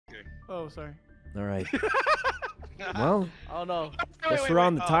Oh, sorry. All right. Well, Oh no. guess we're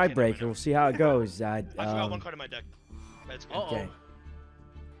on the tiebreaker. We'll see how it goes. I forgot one card in my deck. That's good. Okay.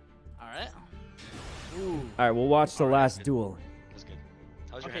 All right. All right, we'll watch the last duel. That's good.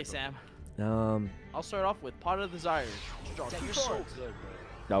 How's your Okay, hand, Sam. I'll start off with Pot of Desires. Draw bro? two You're so cards. good,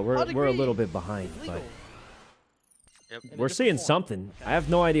 No, bro. we're a little bit behind, Legal. but Yep. In a we're different seeing form. something. Okay. I have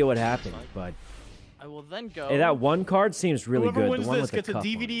no idea what happened, but I will then go. hey, that one card seems really Whoever good. wins The one this with the gets a cup on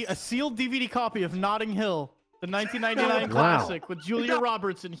DVD, it. a sealed DVD copy of Notting Hill, the 1999 Wow. classic with Julia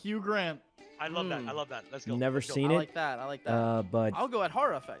Roberts and Hugh Grant. I love that. I love that. Let's go. Never Let's go. seen I it. like that. I like that. But I'll go at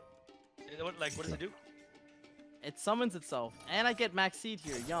Horror Effect. What does it do? It summons itself, and I get Max Seed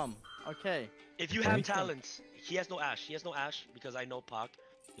here. Yum. Okay. If you Okay. have talents, he has no Ash. He has no Ash because I know Pac.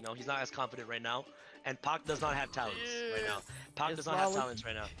 You know, he's not as confident right now. And Pac does not have talents right now. Pac It's does not not have look- talents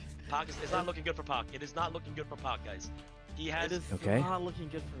right now. Pac is it's not looking good for Pac. It is not looking good for Pac, guys. He It has. is Okay. not looking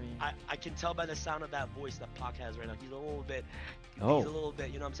good for me. I can tell by the sound of that voice that Pac has right now. He's a little bit. Oh. He's a little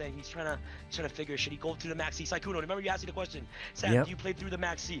bit. You know what I'm saying? He's trying to figure. Should he go through the Maxi? Sykkuno, remember you asked me the question. Sam, Yep. do you play through the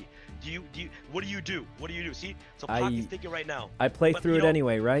Maxi? Do you? What do you do? What do you do? See? So Pac is thinking right now. I play But, through you it know-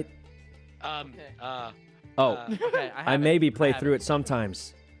 anyway, right? Um. Okay. Oh, Okay. I maybe play through it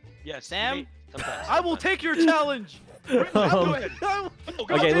sometimes. Yes. Sam? you may- Sometimes. I will take your challenge. Go ahead. Go ahead,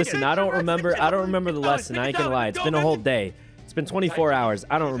 Okay, take listen, it. I don't remember. I don't remember the Take it lesson. I ain't gonna down. lie. It's Go, been a man. whole day. It's been 24 hours.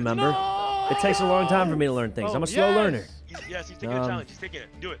 I don't remember. No! It takes a long time for me to learn things. I'm a slow yes! learner. Yes, he's taking a challenge. He's taking it.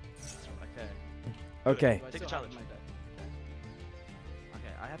 Do it. Okay. Okay. Do I Take a still have challenge. it in my deck?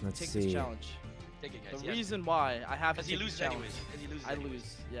 Okay, I have to Let's take see. this challenge. Take it, The guys. Yes. reason why I have to Because he take loses this challenge. anyways. Because he loses I anyways.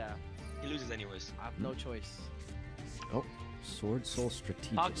 lose. Yeah. He loses anyways. I have no choice. Oh, Sword Soul Pac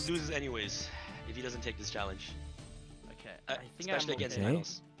Strategist. loses anyways if he doesn't take this challenge. Okay. I think Especially I'm against okay.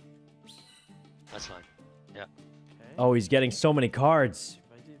 finals. That's fine. Okay. Oh, he's getting so many cards.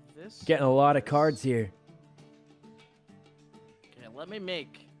 If I do this. Getting a lot of cards here. Okay, let me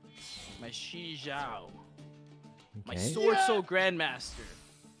make my Yugioh. My Okay. Sword Soul Grandmaster.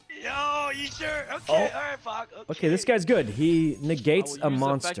 Yo, you sure? Okay, Oh. alright, Pac. Okay, this guy's good. He negates I a will use the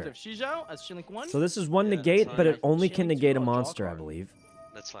effect monster. of Yugioh as Shilling 1. So this is one Yeah, negate, that's but it fine. only can Chilling negate a two, draw a monster, I card. believe.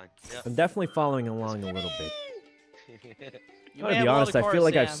 That's fine. Yeah. I'm definitely following along a little bit. You I'm may gonna have be all honest, the I feel cards,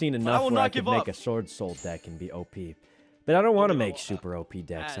 like I've Sam, seen but enough will where I not could give make up. a Sword Soul deck and be OP. But I don't want to make super OP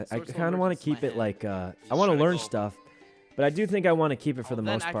decks. add I Sword Soul kind of want to Emergence to my keep it hand. like, I He's want to trying to learn go- stuff. But I do think I want to keep it for I'll the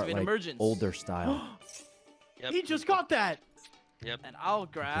then most part activate like Emergence. older style. Yep. He just got that. Yep. And I'll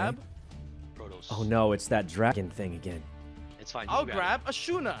grab. Protos. Oh no, it's that dragon thing again. It's fine. you I'll can grab a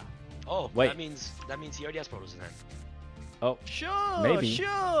Shuna. it. Oh, Wait. That means he already has Protos in hand. Oh, Sure. Maybe.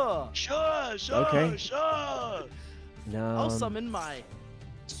 Sure. Sure. Okay. Sure. no. I'll summon my.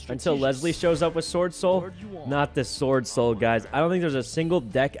 Until strategist Leslie shows up with Sword Soul. Lord Yuan. Not the Sword Soul, guys. I don't think there's a single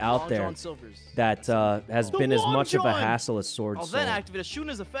deck out Long there John Silvers. that has The been as Long much of a John! hassle as Sword I'll Soul. then activate a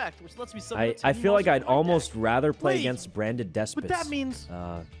Shuna's effect, which lets me summon. a I two feel like monster I'd from my almost deck. rather play Wait. against Branded Despots. But that means.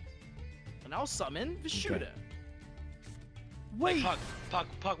 And I'll summon the Shuna. Okay. Wait. Pac,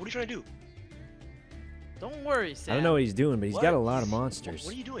 what are you trying to do? Don't worry, Sam. I don't know what he's doing, but he's got a What? lot of monsters.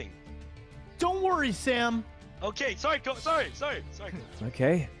 What are you doing? Don't worry, Sam. Okay, sorry, sorry.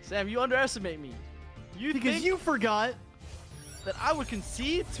 Okay. Sam, you underestimate me. Because you forgot that I would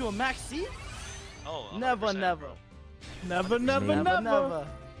concede to a Max C? Oh, 100%, Never, bro. never. Never, Never.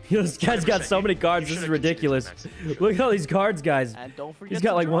 This guy's got so many cards. This is ridiculous. Look at all these cards, guys. And don't forget He's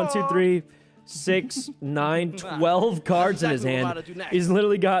got to like draw. 1, 2, 3, 6, 9, 12 cards in his exactly what I'm hand. about to do next. He's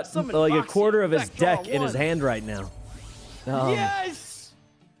literally got Summon like a Foxy quarter of his effect, draw deck in his one. hand right now. Yes!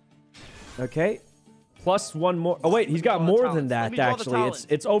 Okay. Plus one more. Oh wait, he's got Draw the more talents. than Let that me draw the actually. talents.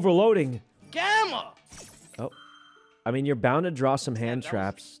 It's overloading. Gamma! Oh. I mean, you're bound to draw some hand that was-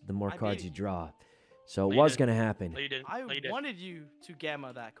 traps the more I cards beat you it. draw. So it No, you was didn't. going to happen. No, you didn't. I No, you didn't. wanted you to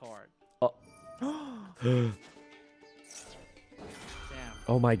gamma that card. Oh. Damn.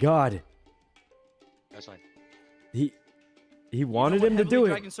 Oh my god. That's fine. He You know wanted what him to Heavenly do it.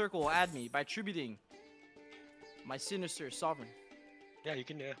 Dragon Circle will add me by attributing my sinister sovereign. Yeah, you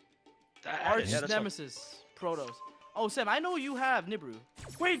can. Arch that's fine. Nemesis Protos. Oh, Sam, I know you have Nibru,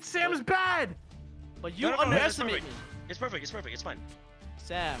 Wait, Sam's bad! but you No, no, no, that's underestimate me. It's perfect. It's perfect. It's fine.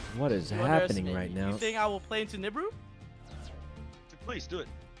 Sam, What is you happening underestimate right me. now? You think I will play into Nibru? Please do it.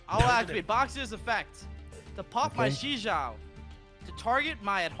 I'll No, activate Boxer's effect to pop my Okay. Yugioh to target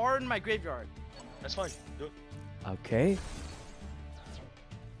my Adhard in my graveyard. That's fine. Do it. Okay.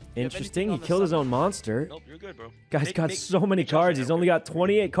 anything Interesting. He on the killed his summon? own monster. Nope, you're good, bro. Guy's got so many make Josh cards. an He's only got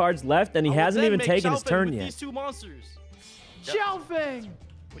 28 cards left, and he I will hasn't then even make taken his Xiaofeng turn with yet. These two monsters, Yep. Xiaofeng!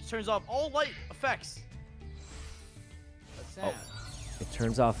 which turns off all light effects. But Sam,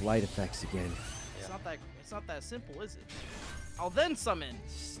 turns off light effects again. It's not that simple, is it? I'll then summon.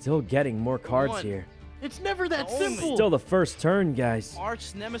 Still getting more cards One. here. It's never that The only- simple. Still the first turn, guys.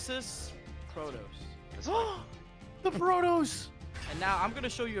 Arch Nemesis, Protos. The Protos. And now I'm gonna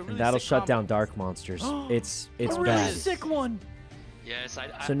show you a really And that'll sick shut combo. down dark monsters. It's A really bad. sick one. Yes,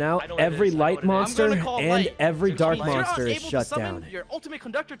 So now I know what it every is, I know light what it is. monster I'm gonna call and light. every dark You're monster is unable to shut summon down. your ultimate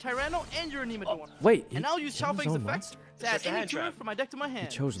conductor Tyranno and your Anemodorn. Wait, And I'll use chose his Chaofeng's own effect monster? to add It's a any hand tuner trap. from my deck to my He hand.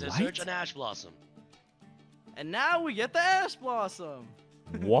 chose The light? Surge and Ash Blossom. And now we get the Ash Blossom.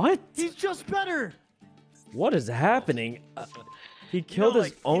 What? He's just better. What is happening? He killed his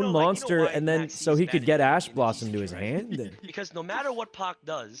like- own you know, like, monster why and then Maxie's so he could get managing Ash in Blossom these to his right? hand? Because no matter what Pac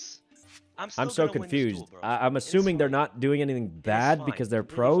does, I'm still I'm so gonna win this confused. duel, bro. I'm It's assuming they're fine. not doing anything bad fine. because they're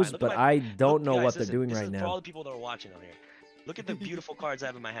Completely fine. pros, Look but at my- I don't Look, know guys, what they're listen, doing this right is For all now. the people that are watching out here, look at the beautiful cards I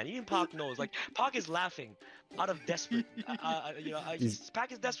have in my hand. Even Pac knows. Like Pac is laughing out of desperate.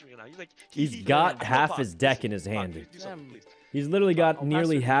 Pac is desperate now. He's like. He's got I know half Pac. his deck in his Pac, hand. please do something, please. He's literally got I'll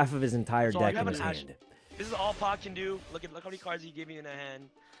nearly pass it. half of his entire That's all deck you in have his an Ash. hand. This is all Pac can do. Look how many cards he gave me in a hand.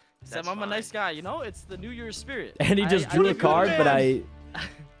 Sam, That's I'm a nice fine. guy, you know? It's the New Year's spirit. And he just I drew a did good, card, but man.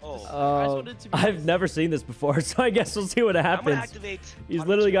 Oh. I just I wanted to be I've nice. never seen this before, so I guess we'll see what I'm gonna happens. activate. He's Pac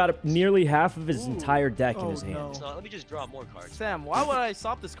literally Turn. got nearly half of his Ooh. entire deck in Oh, his hand. no. So let me just draw more cards. Sam, why would I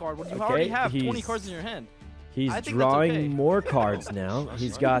stop this card when you Okay, already have 20 he's- cards in your hand? He's I think that's drawing okay. more cards now.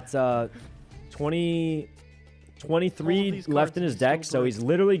 He's got 23 these left cards in his are so deck, so good. he's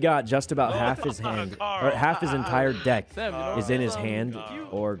literally got just about half his hand, or half his entire deck Sam, you know is in his what? hand If you-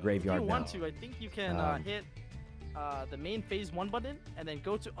 or If graveyard you now. want to, I think you can Um, hit the main phase 1 button and then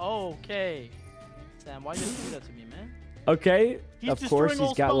go to. Oh, okay. Sam, why you gonna do that to me, man? Okay, He's of course destroying all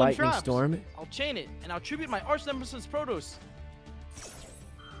he's got spell and Lightning traps. Storm. I'll chain it and I'll tribute my Arch Nemesis Protos.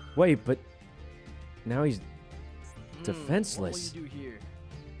 Wait, but now he's What defenseless. will you do here?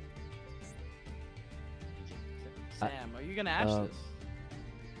 I- Sam, are you gonna ash this?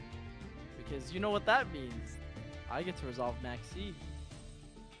 Because you know what that means. I get to resolve Max C.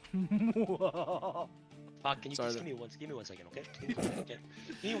 Pac, can you Sorry, just give me 1 second, okay? Okay.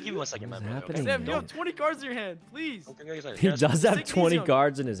 Give me 1 second, What's my brother. Okay? happening? Sam, you Don't- have 20 cards in your hand, please. Okay, give me a second. He Yeah, does have Take it 20 easy on me.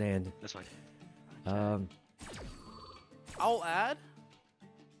 cards in his hand. That's fine. I'll add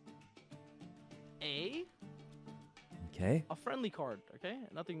Okay. a friendly card, okay?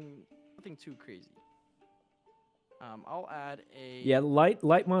 Nothing too crazy. I'll add a Yeah,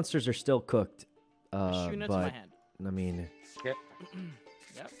 light monsters are still cooked. Sykkuno to my But hand. I mean, Yep.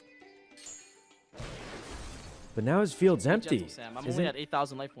 but now his field's Be empty. gentle, Sam. I'm isn't- only at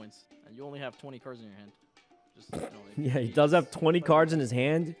 8,000 life points, and you only have 20 cards in your hand. Just, Yeah, he does have 20 cards in his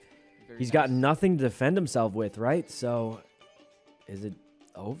hand. He's got nothing to defend himself with, right? So, is it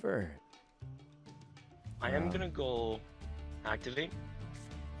over? I am gonna go activate.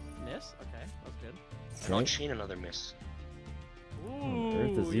 Miss? Okay, that's good. And I'll Okay. chain another miss. Ooh, earth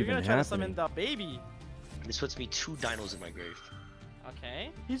is you're even gonna try to summon happening? the baby. This puts me 2 dinos in my grave.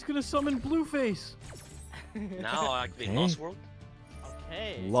 Okay. He's gonna summon Blueface. Now I'll activate Okay. Lost World.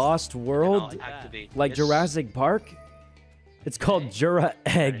 Okay. Lost and World? I'll activate Like this. Jurassic Park? It's called Okay. Jura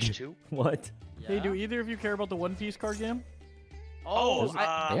Banish Egg. 2. What? Hey, do Yeah. either of you care about the One Piece card game? Oh, They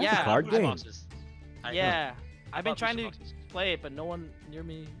have a yeah. card game. Boxes. Yeah. I've been bought trying booster to boxes. play it, but no one near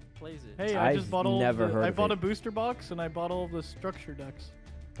me plays it. Hey, I I've just bought all. never heard I of bought it. a booster box and I bought all the structure decks.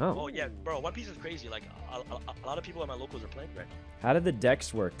 Oh Oh. yeah, bro, One Piece is crazy. Like a lot of people at my locals are playing right now. How did the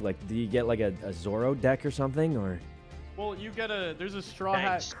decks work? Like, do you get like a Zoro deck or something? Or Well, you get there's a Straw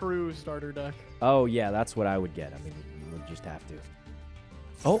Thanks. Hat Crew starter deck, oh yeah, that's what I would get. I mean, you would just have to.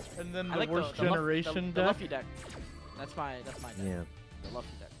 Oh and then I the like Worst the Luffy- Generation the deck. Luffy deck. That's my deck. yeah. The Luffy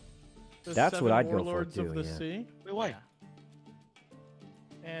deck. The That's what 7 I'd go for Warlords too, of the yeah. Sea, Wait, why? Yeah.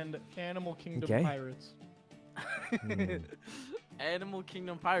 and Animal Kingdom Okay. Pirates. Hmm. Animal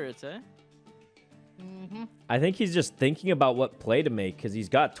Kingdom Pirates, eh? Mm-hmm. I think he's just thinking about what play to make because he's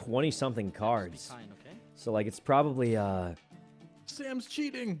got 20 something cards. Be kind, okay? So like it's probably Sam's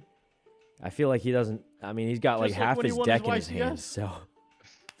cheating. I feel like he doesn't. I mean, he's got like Just like half when he his won deck his in his hand, YCS. so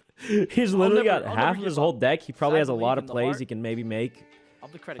he's literally never- got I'll half never of give his whole up. deck. He probably I has a lot believe of in the plays heart. he can maybe make.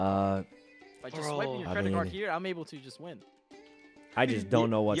 Of the credit card. Uh, By just swiping your Bro. I credit card mean- here, I'm able to just win. I just don't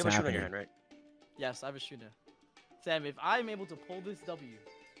know what's you have a shooter in happening. your hand, right? Yes, I have a shooter. Sam, if I'm able to pull this W,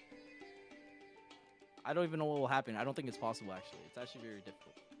 I don't even know what will happen. I don't think it's possible, actually. It's actually very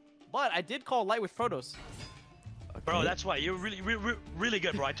difficult. But I did call light with Protos. Bro, Okay. that's why you're really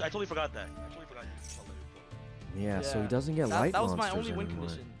good, bro. I totally forgot that. I totally forgot you. Yeah, so Yeah. he doesn't get That, light that was my monsters only win anymore.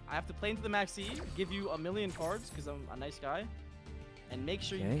 condition. I have to play into the maxi, give you 1,000,000 cards because I'm a nice guy, and make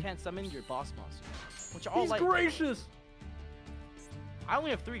sure Okay. you can't summon your boss monster, which are all He's light. gracious. I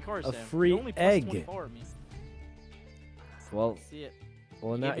only have 3 cards, A Sam. free You're only plus egg. 24 of me. Well, See it.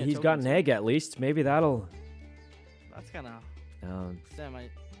 well, He now gave me a he's got an token, too. egg at least. Maybe that'll. That's kind of Sam.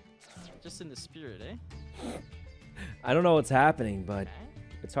 Just in the spirit, eh? I don't know what's happening, but Okay.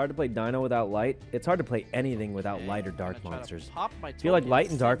 it's hard to play Dino without light. It's hard to play anything without Okay, light or I'm dark gonna try to monsters. pop my I feel like token. light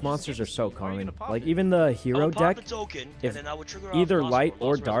and dark Sam, you monsters are skipped so me. Why are you common. gonna pop Like it? even the hero I'll pop deck, the token, if and then I would trigger either off light Lost or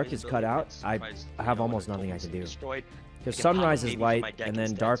Lost dark Rise is ability cut out, that's I surprised, have when almost the nothing I tokens can get do. destroyed. Because You can pop sunrise is Baby from light, my deck and then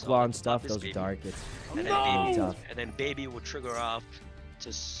instead, dark so law I'll and pop stuff, this those are baby. dark. It's And No! then tough. baby would trigger off to.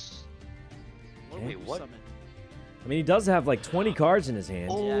 What Okay. would you What? summon? I mean, he does have like 20 cards in his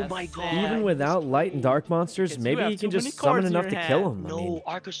hand. Oh Yes, my Sam. god! Even without light and dark monsters, Because you maybe have he can too many just summon cards in enough your to kill hand. him. I No, mean,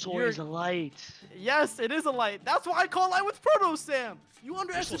 Archosaur is a light. Yes, it is a light. That's why I call light with Proto, Sam. You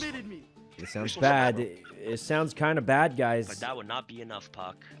underestimated me. it sounds so bad. smart. It sounds kind of bad, guys. But that would not be enough,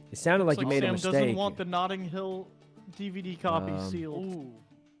 Puck. It sounded like you made a Sam mistake. doesn't want the Notting Hill DVD copy Um, sealed. Ooh.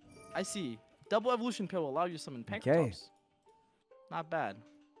 I see. Double evolution pill will allow you to summon Okay. Pankratops. Not bad.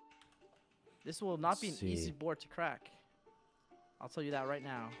 This will not be an See. easy board to crack. I'll tell you that right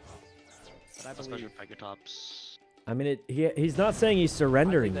now. But I Especially believe. Pegatops. I mean, he's not saying he's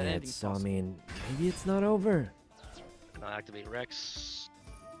surrendering that yet, ending's so I possible. mean, maybe it's not over. Now activate Rex.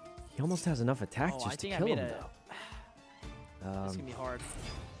 He almost has enough attacks Oh, I just to think I kill made him, a. though. This can be hard.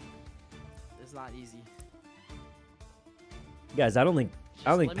 It's not easy. Guys, I don't think Just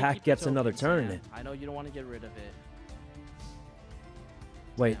let me Pac keep the gets another tokens, turn. Sam. I know you don't want to get rid of it.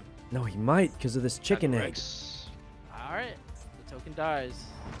 Wait, Sam. no, he might because of this chicken egg. Rex. All right. The token dies.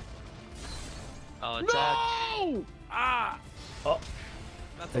 I'll attack. No! Ah! Oh.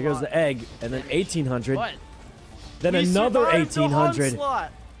 That's There a goes lot. the egg, and then Damage. 1800, But then we another survived the 1800.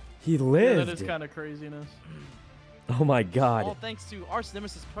 onslaught. He Yeah, that lived. is kind of craziness. Oh my god. All thanks to Arch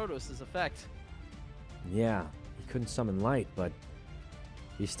Nemesis Protoss' effect. Yeah, he couldn't summon light, but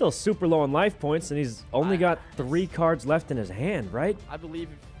he's still super low on life points, and he's only got 3 cards left in his hand, right? I believe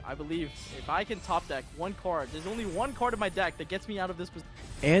if I can top deck one card, there's only one card in my deck that gets me out of this position.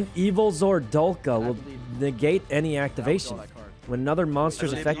 And Evil Zordulka will believe- negate any I'll activation. draw that card. When another monster's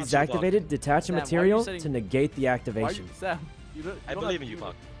believe effect in is you, Buck. activated, detach a Sam, why are you material setting- to negate the Why are activation. you, Sam? You don't, I don't believe have in you, to-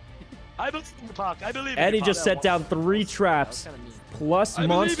 Puck. I believe in you, Puck. I believe in And you, he just Puck. set down 3 That was traps, kinda mean. plus I believe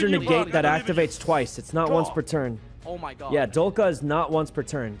monster in you, negate Buck. that I believe in you. activates twice. It's not Draw. once per turn. Oh my god. Yeah, Dulka is not once per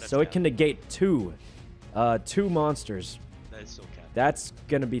turn, That's so it cap. can negate 2 monsters. That is so cap. That's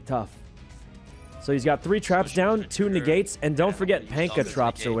gonna be tough. So he's got 3 traps Ashuna's down, gonna 2 trigger- negates, and don't Yeah, forget I'm gonna use Panka Dulka's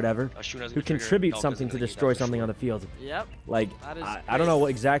Trops or negate. whatever, Ashuna's who gonna contribute trigger, Dulka's something to gonna destroy negate that for something on sure. the field. Yep. Like, That is I don't know crazy. what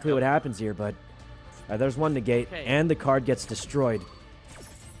exactly what happens here, but there's one negate, Okay. and the card gets destroyed,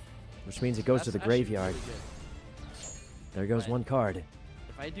 which means it goes to the That's actually graveyard. really good. There goes Right. one card.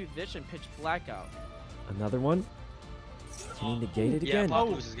 If I do this and pitch blackout, Another one. Can he negate it Yeah, again? Puck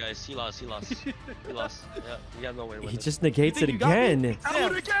loses, guys. He lost. He lost. he lost. Yeah, we have no way to win He this. just negates it think you got me? again. I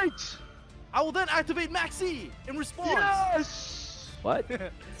will negate! I will then activate Maxi in response. Yes! What?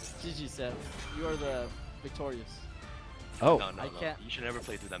 GG, Sam. You are the victorious. Oh, No, no, I no. can't- You should never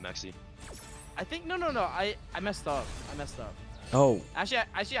play through that, Maxi. I think no. I messed up. I messed up. oh. Actually,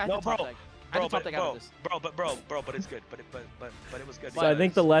 I had No, to top bro. deck. I had to top deck out of this. But it's good. But it was good. So I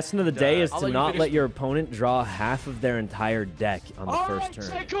think the lesson of the day is I'll to let you not finish let the- your opponent draw half of their entire deck on the first turn.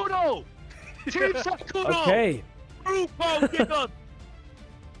 Sykkuno! Team Sykkuno! Okay. Bro, get up!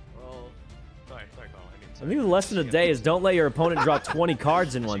 Bro, Sorry, Carl. I think the lesson of the day is don't let your opponent draw 20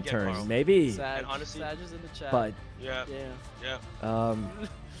 cards in one get turn. Carl. Maybe, Sag, honestly- Sag is in the chat. but Yeah, yeah. yeah.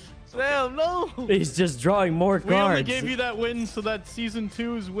 Sam, no. he's just drawing more We only cards. gave you that win so that Season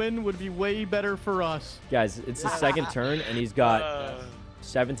 2's win would be way better for us. Guys, it's his second turn, and he's got Uh,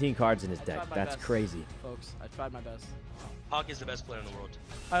 17 cards in his I deck. tried my That's best, crazy. folks. I tried my best. Hawk is the best player in the world.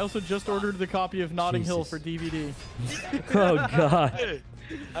 I also just ordered the copy of Notting Hill Jesus. for DVD. Oh, God. Hey,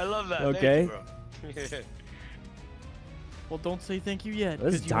 I love that. Okay. Thank you, bro. Well, don't say thank you yet.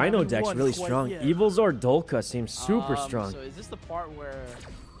 This 'cause you Dino haven't deck's won really quite strong. yet. Evil Zordulka seems super strong. So is this the part where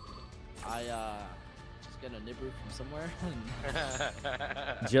I just get a nib root from somewhere?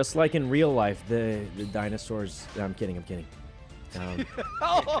 Just like in real life, the dinosaurs. I'm kidding.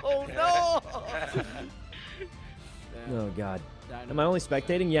 Oh no! Oh, God. Dino. Am I only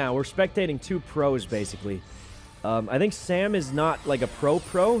spectating? Yeah, we're spectating 2 pros, basically. I think Sam is not like a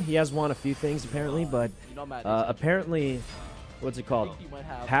pro. He has won a few things, apparently, but You know, Matt, apparently, what's it I called? think you might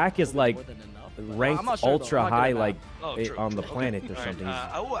have Pack is a little like more than enough, but I'm ranked not sure, though. ultra I'm not good high, at like math. Oh, true, on the true. planet or Alright, something.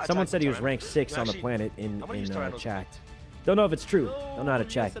 I will Someone attack said he you, was Tyranno. ranked 6 on the Actually, planet in I'm gonna use Tyranno's chat. Don't know if it's true. No, Don't know how to you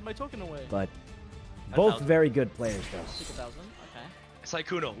check. sent my token away. But I both found it. very good players, though. Take 1,000. Okay.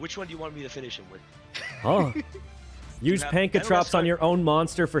 Sykkuno, which one do you want me to finish him with? Huh? Use have Panka General Drops on Strike. your own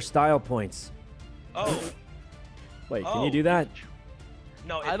monster for style points. Oh. Wait, can you do that?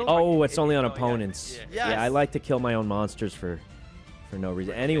 No. I don't- Oh, it's only on oh, yeah, opponents. yeah. Yeah, I Yes. like to kill my own monsters for no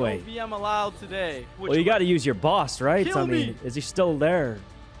reason. Anyway, I'm allowed today. well, you got to use your boss, right? Kill I mean, me. is he still there?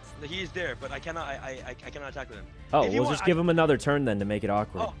 He is there, but I cannot. I cannot attack with him. Oh, If you we'll want, just give him another turn then to make it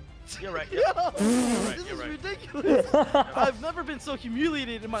awkward. Oh, you're right. Yo, Yep. this you're is right. ridiculous. I've never been so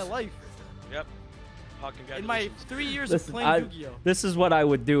humiliated in my life. Yep. Oh, In my congratulations. 3 years This of is- playing Yu-Gi-Oh. This is what I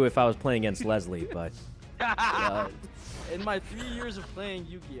would do if I was playing against Leslie, but In my 3 years of playing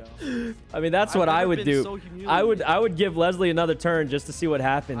Yu-Gi-Oh. I mean that's I've what I never would been do. so I would give Leslie another turn just to see what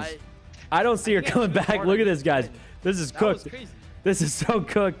happens. I don't see her think I coming should be back. part Look of at this, this guys. win. This is That was cooked. crazy. This is so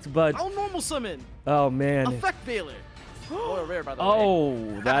cooked, but I'll normal summon. oh man. Effect Veiler. Oh, rare by the way.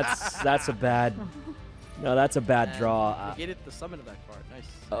 Oh, that's a bad. No, that's a bad And draw. negated the summon of that card. Nice.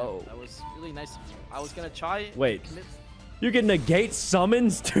 Oh. That was really nice of you. I was gonna try. Wait. commit- You can negate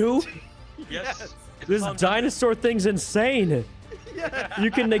summons too? Yes. This dinosaur thing's insane. Yeah.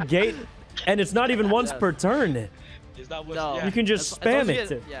 You can negate, and it's not even once Yes. per turn. Is that what? No. Yeah. You can just As long spam as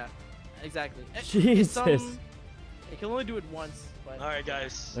you it. get- Yeah. Exactly. Jesus. It can only do it once. But All right,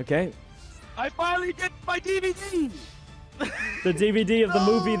 guys. Okay. I finally get my DVD. The DVD of the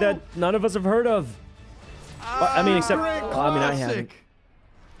movie that none of us have heard of. Well, I mean, except Great well, I mean, I haven't.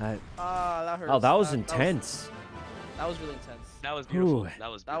 classic. that hurts. Oh, that was intense. That was really intense. That was beautiful. Ooh.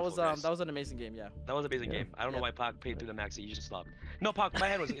 That was That was beautiful, guys. that was an amazing game. Yeah. That was an amazing Yeah. game. I don't know why Pac paid through the max. You should stop. No, Pac, my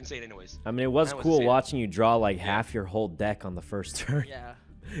hand was insane anyways. I mean, it was That was cool insane. watching you draw like half your whole deck on the first turn. Yeah.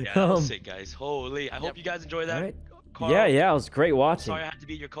 Yeah, that was Um, sick, guys. Holy. I hope you guys enjoyed that. Alright. Carl, Yeah, yeah, it was great watching. Sorry I had to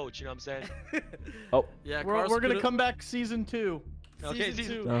be your coach, you know what I'm saying? Oh, Yeah. We're Carlos gonna could've- come back season 2. Okay,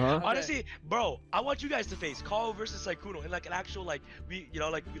 Season 2. Uh-huh. Okay. Honestly, bro, I want you guys to face Carl versus Sykkuno and like an actual like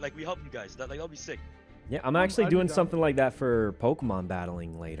we help you guys. That'll be sick. yeah, I'm actually I'd be doing down. something like that for Pokemon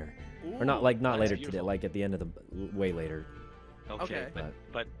battling later. Or not not that's later today, beautiful. like at the end of the way later. Okay, Okay.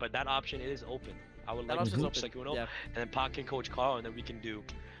 but that option is open. I would That like to option's coach open, Sykkuno, yeah. and then Pac can coach Carl, and then we can do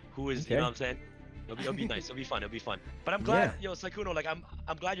who is Okay. you know what I'm saying. It'll be nice. It'll be fun. It'll be fun. But I'm glad, yo, Sykkuno, like I'm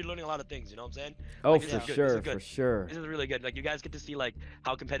glad you're learning a lot of things. You know what I'm saying? Oh, Like, this for is good, this sure, is for good. sure. This is really good. Like you guys get to see like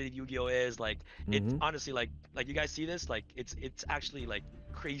how competitive Yu-Gi-Oh is. Like it's Mhm. honestly like you guys see this like it's actually like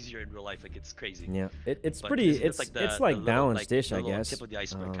crazier in real life. Like it's crazy. Yeah, it's But pretty. this is It's the like little, balanced-ish, the I little guess. Tip of the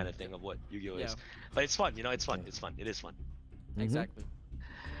iceberg kind of thing of what Yu-Gi-Oh Yeah. is. But it's fun. You know, it's fun. It's fun. It is fun. Mhm. Exactly.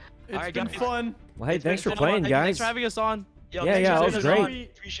 It's Alright, been guys. fun. Well, hey, It's thanks been for fun. playing, Thanks Thanks guys. for having us on. Yo, Yeah, thanks yeah, for that having was us on.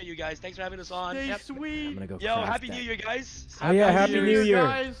 great. Appreciate you guys. Thanks for having us on. Stay Yep. I'm sweet. gonna go. Yo, craft happy that. New Year, guys. Oh yeah, happy New Year.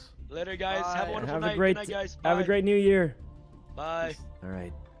 guys. Later, guys. Have a Bye. wonderful Have night. a great, Good night, guys. have a Bye. great New Year. Bye. All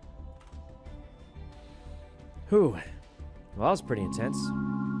right. Whew. Well, that was pretty intense.